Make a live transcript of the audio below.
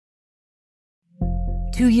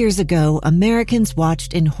2 years ago, Americans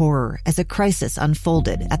watched in horror as a crisis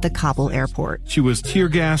unfolded at the Kabul airport. She was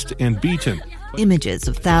tear-gassed and beaten. Images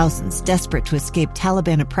of thousands desperate to escape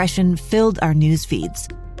Taliban oppression filled our news feeds.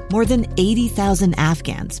 More than 80,000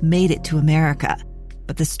 Afghans made it to America.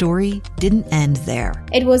 But the story didn't end there.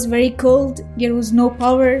 It was very cold. There was no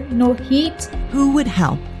power, no heat. Who would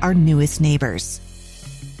help our newest neighbors?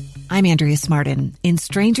 I'm Andrea Smartin. In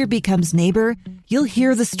Stranger Becomes Neighbor, you'll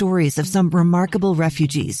hear the stories of some remarkable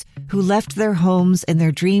refugees who left their homes and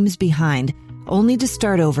their dreams behind, only to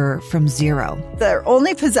start over from zero. Their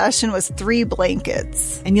only possession was 3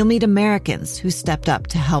 blankets. And you'll meet Americans who stepped up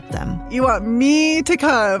to help them. You want me to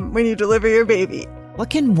come when you deliver your baby. What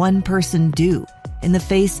can one person do in the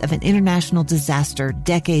face of an international disaster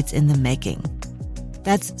decades in the making?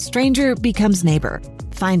 That's Stranger Becomes Neighbor.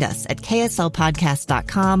 Find us at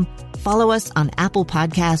kslpodcast.com. Follow us on Apple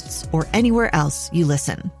Podcasts or anywhere else you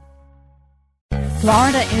listen.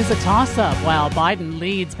 Florida is a toss-up while Biden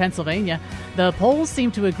leads Pennsylvania. The polls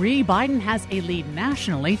seem to agree Biden has a lead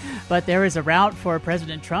nationally, but there is a route for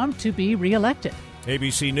President Trump to be reelected.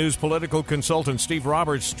 ABC News political consultant Steve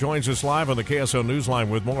Roberts joins us live on the KSL Newsline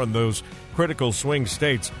with more on those critical swing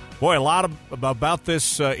states. Boy, a lot about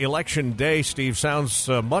this election day, Steve, sounds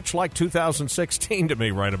much like 2016 to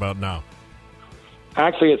me right about now.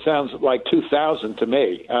 Actually, it sounds like 2000 to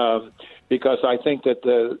me, because I think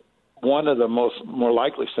that one of the more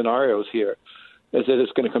likely scenarios here is that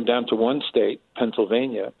it's going to come down to one state,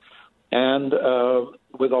 Pennsylvania, and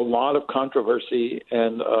with a lot of controversy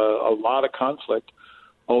and a lot of conflict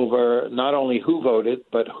over not only who voted,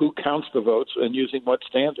 but who counts the votes and using what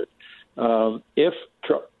standard. If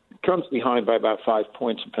Trump's behind by about 5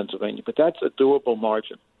 points in Pennsylvania, but that's a doable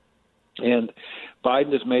margin. And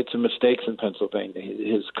Biden has made some mistakes in Pennsylvania.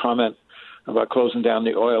 His comment about closing down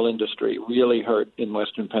the oil industry really hurt in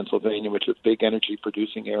western Pennsylvania, which is a big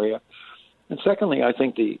energy-producing area. And secondly, I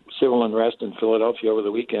think the civil unrest in Philadelphia over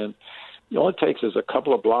the weekend, all it takes is a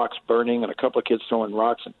couple of blocks burning and a couple of kids throwing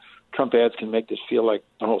rocks, and Trump ads can make this feel like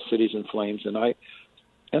the whole city's in flames. And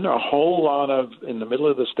there are a whole lot of, in the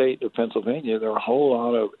middle of the state of Pennsylvania, there are a whole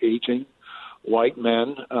lot of aging white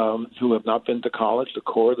men who have not been to college, the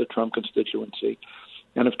core of the Trump constituency.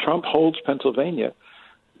 And if Trump holds Pennsylvania,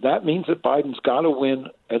 that means that Biden's got to win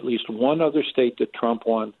at least one other state that Trump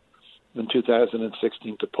won in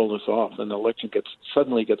 2016 to pull this off, and the election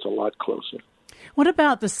suddenly gets a lot closer. What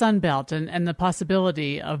about the Sun Belt and the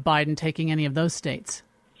possibility of Biden taking any of those states?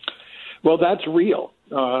 Well, that's real.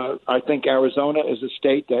 I think Arizona is a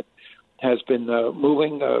state that has been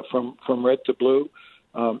moving from red to blue.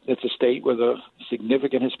 It's a state with a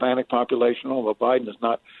significant Hispanic population. Although Biden has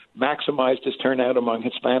not maximized his turnout among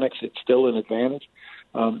Hispanics, it's still an advantage.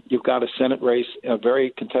 You've got a Senate race, a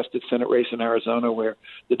very contested Senate race in Arizona where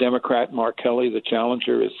the Democrat Mark Kelly, the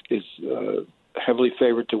challenger, is heavily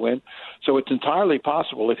favored to win. So it's entirely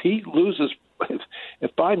possible. If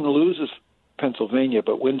Biden loses Pennsylvania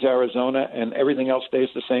but wins Arizona and everything else stays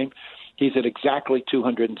the same, he's at exactly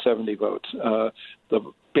 270 votes, the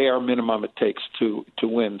bare minimum it takes to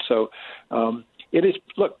win. So it is.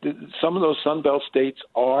 Look, some of those Sun Belt states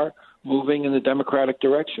are moving in the Democratic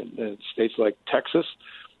direction. States like Texas,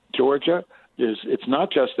 Georgia. It's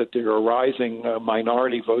not just that there are rising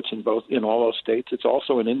minority votes in all those states. It's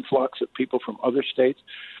also an influx of people from other states,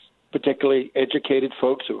 particularly educated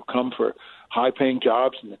folks who have come for high-paying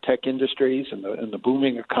jobs in the tech industries and the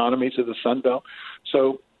booming economies of the Sun Belt.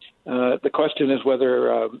 So the question is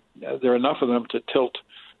whether there are enough of them to tilt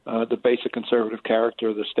the basic conservative character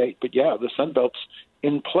of the state. But yeah, the Sun Belt's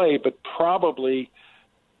in play, but probably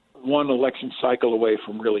one election cycle away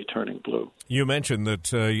from really turning blue. You mentioned that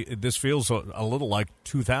this feels a little like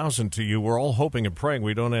 2000 to you. We're all hoping and praying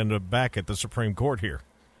we don't end up back at the Supreme Court here.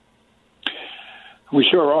 We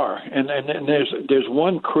sure are. And there's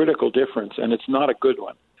one critical difference, and it's not a good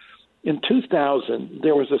one. In 2000,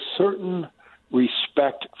 there was a certain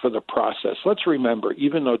respect for the process. Let's remember,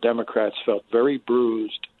 even though Democrats felt very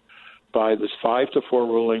bruised by this 5-4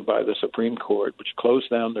 ruling by the Supreme Court, which closed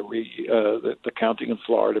down the counting in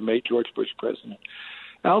Florida, made George Bush president,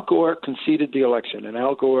 Al Gore conceded the election, and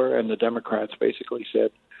Al Gore and the Democrats basically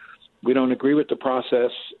said, we don't agree with the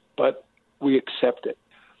process, but we accept it.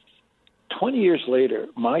 20 years later,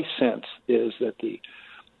 my sense is that the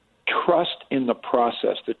trust in the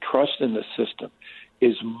process, the trust in the system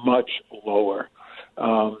is much lower.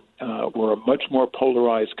 We're a much more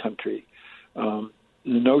polarized country.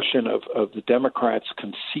 The notion of the Democrats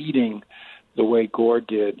conceding the way Gore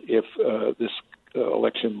did if this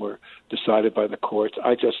election were decided by the courts,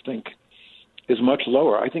 I just think is much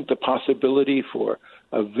lower. I think the possibility for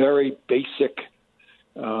a very basic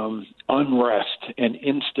unrest and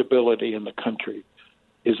instability in the country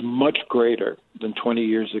is much greater than 20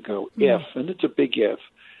 years ago if, and it's a big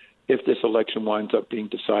if this election winds up being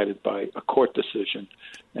decided by a court decision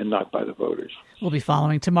and not by the voters. We'll be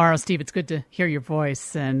following tomorrow. Steve, it's good to hear your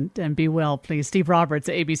voice, and be well, please. Steve Roberts,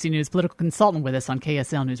 ABC News political consultant with us on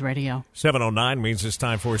KSL News Radio. 7:09 means it's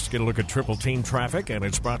time for us to get a look at Triple Team traffic, and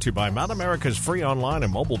it's brought to you by Mount America's free online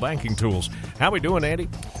and mobile banking tools. How we doing, Andy?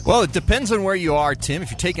 Well, it depends on where you are, Tim.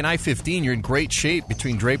 If you're taking I-15, you're in great shape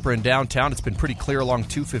between Draper and downtown. It's been pretty clear along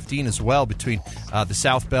 215 as well between the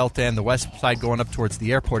South Belt and the west side going up towards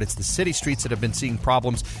the airport. It's the city streets that have been seeing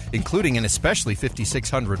problems, including and especially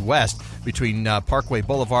 5600 West between Parkway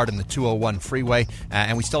Boulevard and the 201 freeway.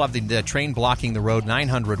 And we still have the train blocking the road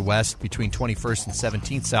 900 West between 21st and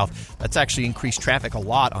 17th South. That's actually increased traffic a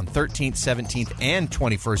lot on 13th, 17th, and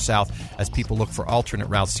 21st South as people look for alternate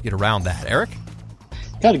routes to get around that. Eric?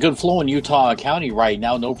 Got a good flow in Utah County right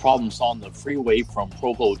now. No problems on the freeway from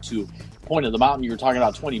Provo to Point of the Mountain. You're talking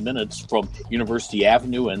about 20 minutes from University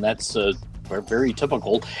Avenue, and that's very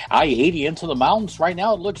typical. I-80 into the mountains right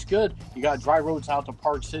now, it looks good. You got dry roads out to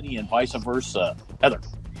Park City and vice versa. Heather.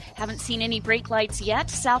 Haven't seen any brake lights yet.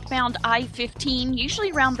 Southbound I-15,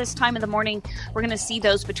 usually around this time of the morning, we're going to see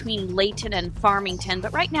those between Layton and Farmington.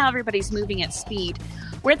 But right now, everybody's moving at speed.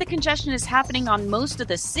 Where the congestion is happening on most of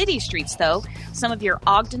the city streets, though, some of your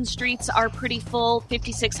Ogden streets are pretty full.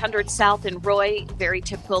 5600 South in Roy, very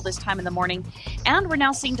typical this time of the morning. And we're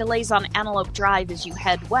now seeing delays on Antelope Drive as you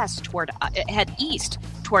head east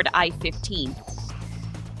toward I-15.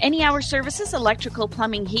 Any Hour Services, electrical,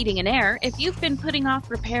 plumbing, heating, and air. If you've been putting off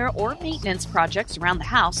repair or maintenance projects around the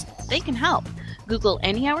house, they can help. Google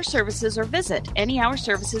Any Hour Services or visit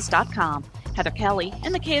anyhourservices.com. Heather Kelly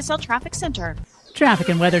in the KSL Traffic Center. Traffic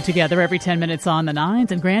and weather together every 10 minutes on the 9s.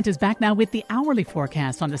 And Grant is back now with the hourly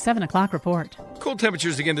forecast on the 7 o'clock report. Cool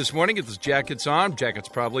temperatures again this morning. Get those jackets on. Jackets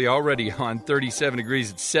probably already on. 37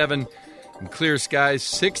 degrees at 7. And clear skies.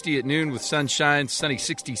 60 at noon with sunshine. Sunny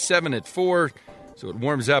 67 at 4. So it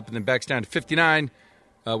warms up and then backs down to 59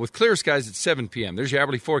 with clear skies at 7 p.m. There's your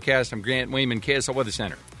hourly forecast. I'm Grant Wayman, KSL Weather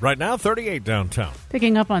Center. Right now, 38 downtown.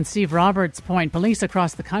 Picking up on Steve Roberts' point, police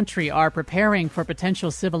across the country are preparing for potential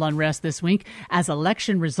civil unrest this week as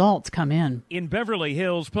election results come in. In Beverly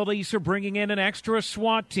Hills, police are bringing in an extra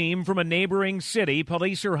SWAT team from a neighboring city.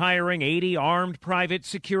 Police are hiring 80 armed private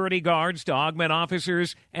security guards to augment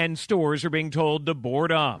officers, and stores are being told to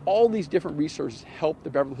board up. All these different resources help the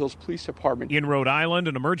Beverly Hills Police Department. In Rhode Island,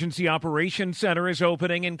 an emergency operations center is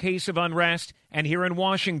opening in case of unrest. And here in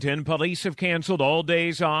Washington, police have canceled all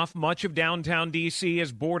days off. Much of downtown D.C.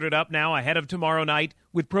 is boarded up now ahead of tomorrow night,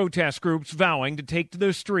 with protest groups vowing to take to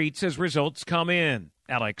the streets as results come in.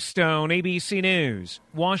 Alex Stone, ABC News,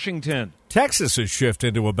 Washington. Texas's shift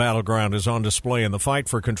into a battleground is on display in the fight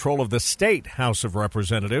for control of the state House of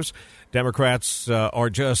Representatives. Democrats are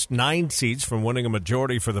just 9 seats from winning a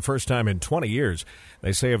majority for the first time in 20 years.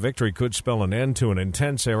 They say a victory could spell an end to an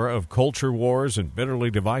intense era of culture wars and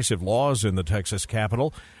bitterly divisive laws in the Texas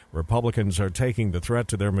Capitol. Republicans are taking the threat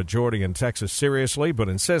to their majority in Texas seriously, but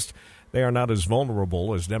insist they are not as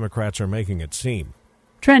vulnerable as Democrats are making it seem.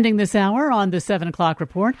 Trending this hour on the 7 o'clock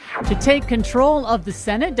report. To take control of the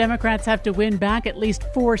Senate, Democrats have to win back at least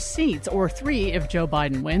 4 seats, or 3 if Joe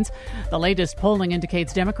Biden wins. The latest polling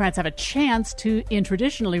indicates Democrats have a chance in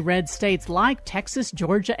traditionally red states like Texas,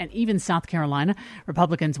 Georgia, and even South Carolina.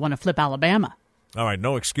 Republicans want to flip Alabama. All right,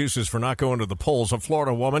 no excuses for not going to the polls. A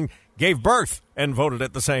Florida woman gave birth and voted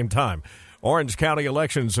at the same time. Orange County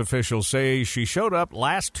elections officials say she showed up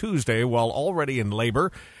last Tuesday while already in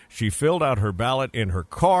labor. She filled out her ballot in her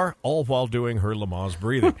car, all while doing her Lamaze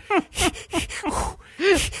breathing.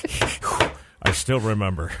 I still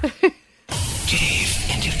remember. Dave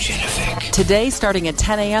and Dujanovic. Today, starting at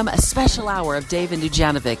 10 a.m., a special hour of Dave and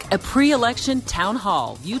Dujanovic, a pre-election town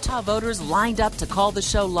hall. Utah voters lined up to call the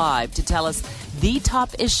show live to tell us the top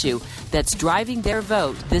issue that's driving their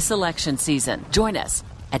vote this election season. Join us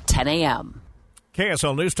at 10 a.m.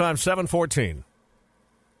 KSL News Time, 7:14.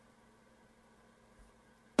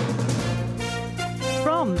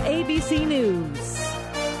 From ABC News,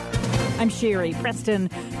 I'm Sherry Preston.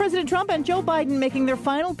 President Trump and Joe Biden making their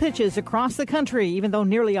final pitches across the country, even though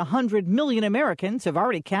nearly 100 million Americans have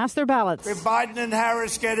already cast their ballots. If Biden and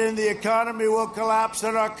Harris get in, the economy will collapse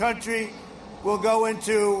and our country will go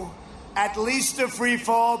into at least a free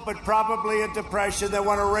fall, but probably a depression. They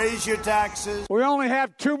want to raise your taxes. We only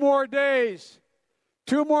have 2 more days.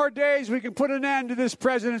 2 more days we can put an end to this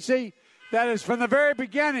presidency that is, from the very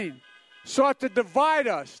beginning, sought to divide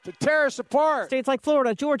us, to tear us apart. States like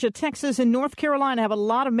Florida, Georgia, Texas, and North Carolina have a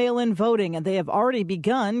lot of mail-in voting, and they have already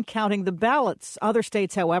begun counting the ballots. Other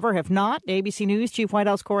states, however, have not. ABC News Chief White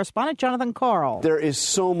House correspondent Jonathan Karl. There is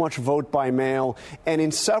so much vote by mail, and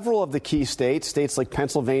in several of the key states like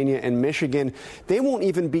Pennsylvania and Michigan, they won't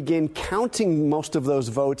even begin counting most of those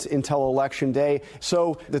votes until Election Day.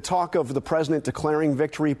 So the talk of the president declaring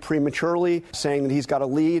victory prematurely, saying that he's got a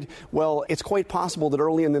lead, well, it's quite possible that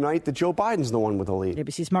early in the night that Joe Biden's the one with the lead.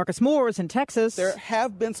 ABC's Marcus Moore is in Texas. There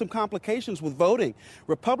have been some complications with voting.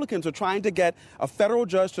 Republicans are trying to get a federal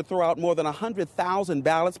judge to throw out more than 100,000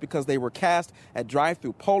 ballots because they were cast at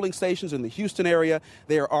drive-through polling stations in the Houston area.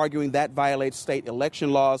 They are arguing that violates state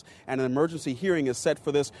election laws, and an emergency hearing is set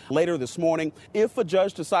for this later this morning. If a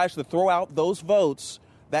judge decides to throw out those votes,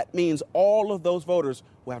 that means all of those voters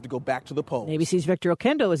will have to go back to the polls. ABC's Victor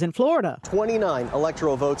Oquendo is in Florida. 29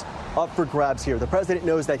 electoral votes up for grabs here. The president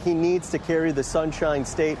knows that he needs to carry the Sunshine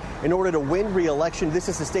State in order to win re-election. This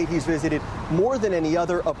is a state he's visited more than any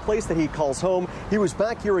other, a place that he calls home. He was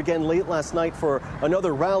back here again late last night for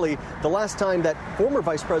another rally. The last time that former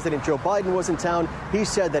Vice President Joe Biden was in town, he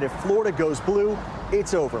said that if Florida goes blue,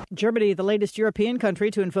 it's over. Germany, the latest European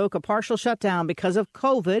country to invoke a partial shutdown because of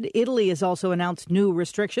COVID. Italy has also announced new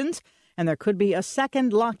restrictions, and there could be a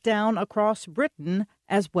second lockdown across Britain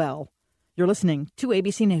as well. You're listening to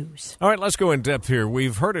ABC News. All right, let's go in depth here.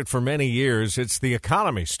 We've heard it for many years. It's the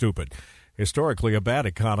economy, stupid. Historically, a bad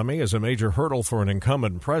economy is a major hurdle for an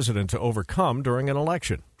incumbent president to overcome during an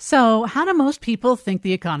election. So how do most people think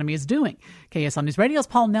the economy is doing? KSL News Radio's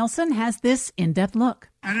Paul Nelson has this in-depth look.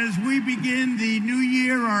 And as we begin the new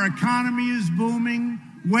year, our economy is booming,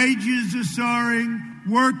 wages are soaring,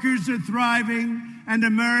 workers are thriving, and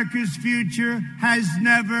America's future has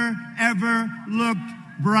never, ever looked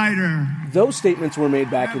brighter. Those statements were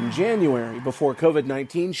made back in January before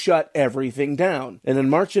COVID-19 shut everything down. And in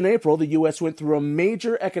March and April, the U.S. went through a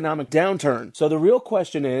major economic downturn. So the real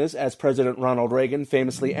question is, as President Ronald Reagan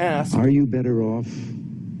famously asked, are you better off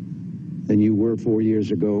than you were 4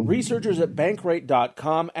 years ago? Researchers at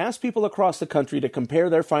Bankrate.com asked people across the country to compare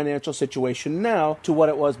their financial situation now to what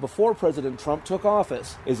it was before President Trump took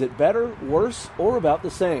office. Is it better, worse, or about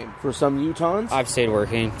the same? For some Utahns, I've stayed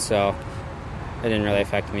working, so it didn't really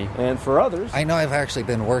affect me. And for others, I know I've actually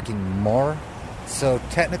been working more, so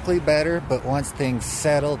technically better, but once things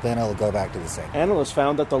settle, then it'll go back to the same. Analysts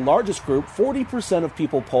found that the largest group, 40% of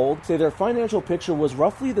people polled, say their financial picture was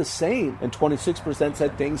roughly the same, and 26%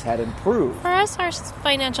 said things had improved. For us, our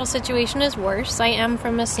financial situation is worse. I am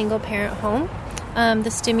from a single-parent home. The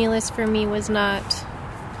stimulus for me was not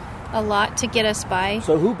a lot to get us by.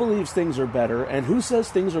 So who believes things are better and who says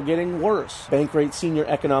things are getting worse? Bankrate senior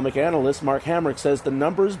economic analyst Mark Hamrick says the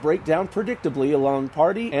numbers break down predictably along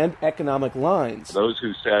party and economic lines. Those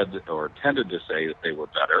who said or tended to say that they were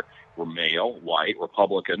better were male, white,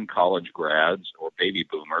 Republican, college grads, or baby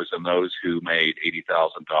boomers, and those who made $80,000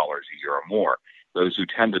 a year or more. Those who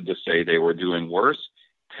tended to say they were doing worse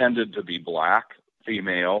tended to be black,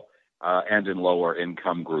 female, and in lower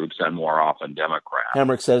income groups, and more often Democrats.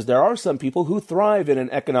 Hamrick says there are some people who thrive in an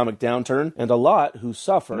economic downturn and a lot who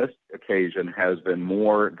suffer. This occasion has been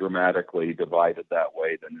more dramatically divided that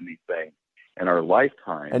way than anything in our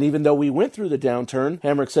lifetime. And even though we went through the downturn,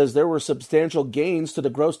 Hamrick says there were substantial gains to the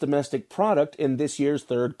gross domestic product in this year's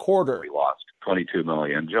third quarter. We lost 22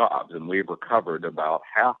 million jobs, and we've recovered about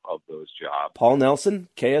half of those jobs. Paul Nelson,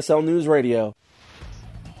 KSL News Radio.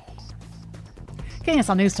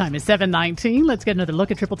 KSL News Time is 7:19. Let's get another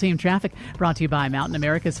look at Triple Team Traffic, brought to you by Mountain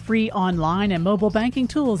America's free online and mobile banking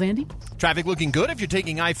tools. Andy? Traffic looking good if you're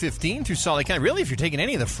taking I-15 through Salt Lake County. Really, if you're taking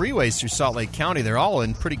any of the freeways through Salt Lake County, they're all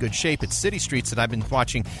in pretty good shape. It's city streets that I've been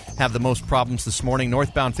watching have the most problems this morning.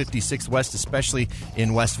 Northbound 56 West, especially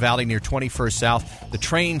in West Valley near 21st South. The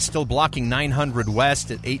train still blocking 900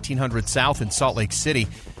 West at 1800 South in Salt Lake City.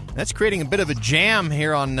 That's creating a bit of a jam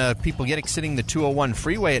here on people exiting the 201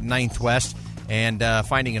 freeway at 9th West. And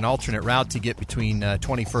finding an alternate route to get between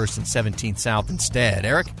 21st and 17th South instead.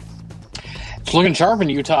 Eric? It's looking sharp in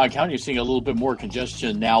Utah County. You're seeing a little bit more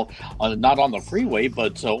congestion now, not on the freeway,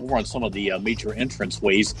 but over on some of the major entrance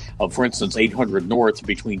ways. For instance, 800 North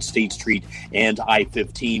between State Street and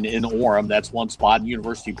I-15 in Orem. That's one spot.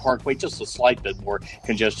 University Parkway, just a slight bit more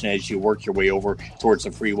congestion as you work your way over towards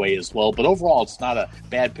the freeway as well. But overall, it's not a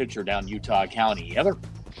bad picture down Utah County. Heather?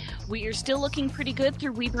 We are still looking pretty good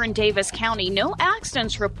through Weber and Davis County. No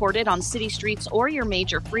accidents reported on city streets or your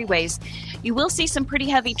major freeways. You will see some pretty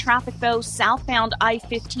heavy traffic, though, southbound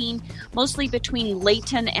I-15, mostly between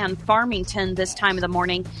Layton and Farmington this time of the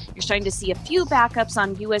morning. You're starting to see a few backups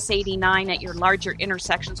on US 89 at your larger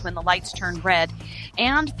intersections when the lights turn red.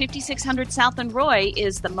 And 5600 South and Roy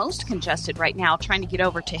is the most congested right now, trying to get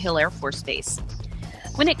over to Hill Air Force Base.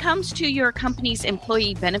 When it comes to your company's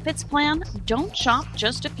employee benefits plan, don't shop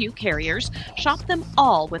just a few carriers. Shop them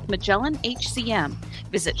all with Magellan HCM.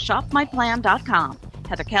 Visit shopmyplan.com.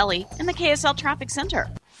 Heather Kelly in the KSL Traffic Center.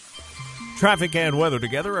 Traffic and weather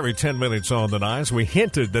together every 10 minutes on the nines. We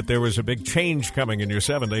hinted that there was a big change coming in your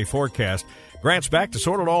 7-day forecast. Grant's back to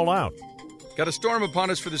sort it all out. Got a storm upon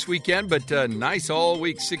us for this weekend, but nice all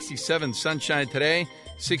week. 67 sunshine today,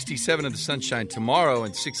 67 of the sunshine tomorrow,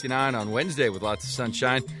 and 69 on Wednesday with lots of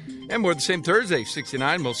sunshine. And more the same Thursday,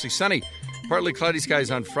 69, mostly sunny. Partly cloudy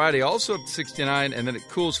skies on Friday, also up to 69, and then it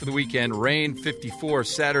cools for the weekend. Rain, 54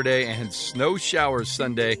 Saturday, and snow showers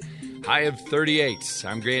Sunday, high of 38.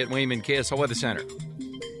 I'm Grant Wayman, KSL Weather Center.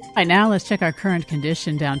 All right, now let's check our current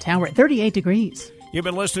condition downtown. We're at 38 degrees. You've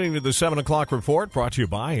been listening to the 7 o'clock report, brought to you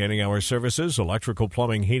by Any Hour Services, electrical,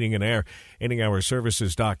 plumbing, heating, and air.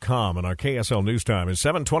 AnyHourServices.com. And our KSL news time is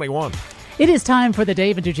 7:21. It is time for the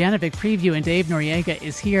Dave and Dujanovic preview, and Dave Noriega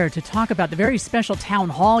is here to talk about the very special town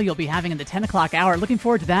hall you'll be having in the 10 o'clock hour. Looking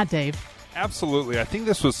forward to that, Dave. Absolutely. I think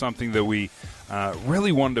this was something that we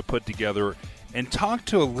really wanted to put together and talk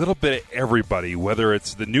to a little bit of everybody, whether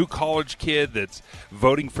it's the new college kid that's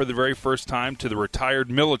voting for the very first time to the retired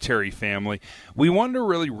military family. We wanted to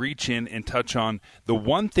really reach in and touch on the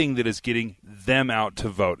one thing that is getting them out to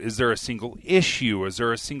vote. Is there a single issue? Is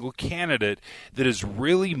there a single candidate that is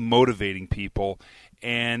really motivating people?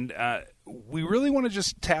 And we really want to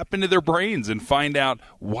just tap into their brains and find out,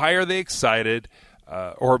 why are they excited,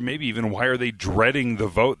 or maybe even why are they dreading the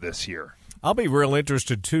vote this year? I'll be real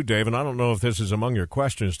interested, too, Dave, and I don't know if this is among your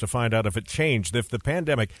questions, to find out if it changed, if the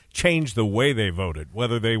pandemic changed the way they voted,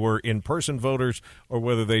 whether they were in-person voters or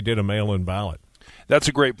whether they did a mail-in ballot. That's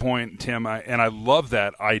a great point, Tim, and I love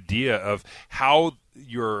that idea of how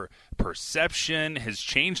your perception has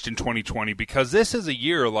changed in 2020, because this is a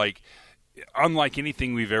year unlike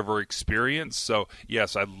anything we've ever experienced. So,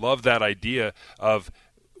 yes, I love that idea of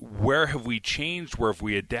where have we changed, where have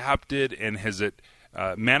we adapted, and has it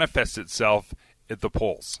manifests itself at the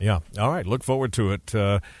polls. Yeah. All right. Look forward to it.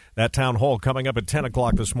 That town hall coming up at 10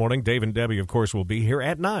 o'clock this morning. Dave and Debbie, of course, will be here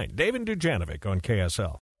at 9. Dave and Dujanovic on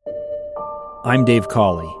KSL. I'm Dave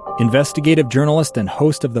Cawley, investigative journalist and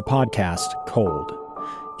host of the podcast Cold.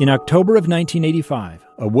 In October of 1985,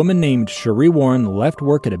 a woman named Cherie Warren left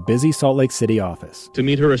work at a busy Salt Lake City office to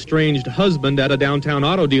meet her estranged husband at a downtown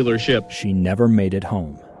auto dealership. She never made it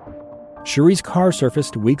home. Cherie's car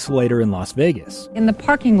surfaced weeks later in Las Vegas. In the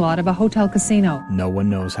parking lot of a hotel casino. No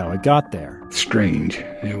one knows how it got there. Strange.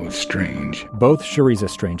 It was strange. Both Cherie's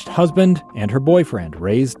estranged husband and her boyfriend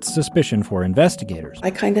raised suspicion for investigators.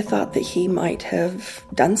 I kind of thought that he might have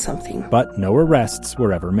done something. But no arrests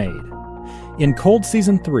were ever made. In Cold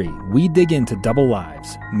Season 3, we dig into double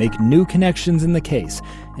lives, make new connections in the case,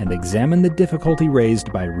 and examine the difficulty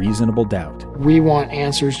raised by reasonable doubt. We want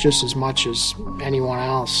answers just as much as anyone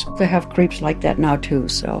else. They have creeps like that now too,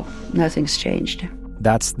 so nothing's changed.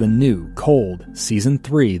 That's the new Cold Season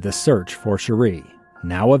 3, The Search for Cherie.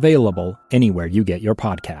 Now available anywhere you get your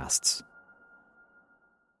podcasts.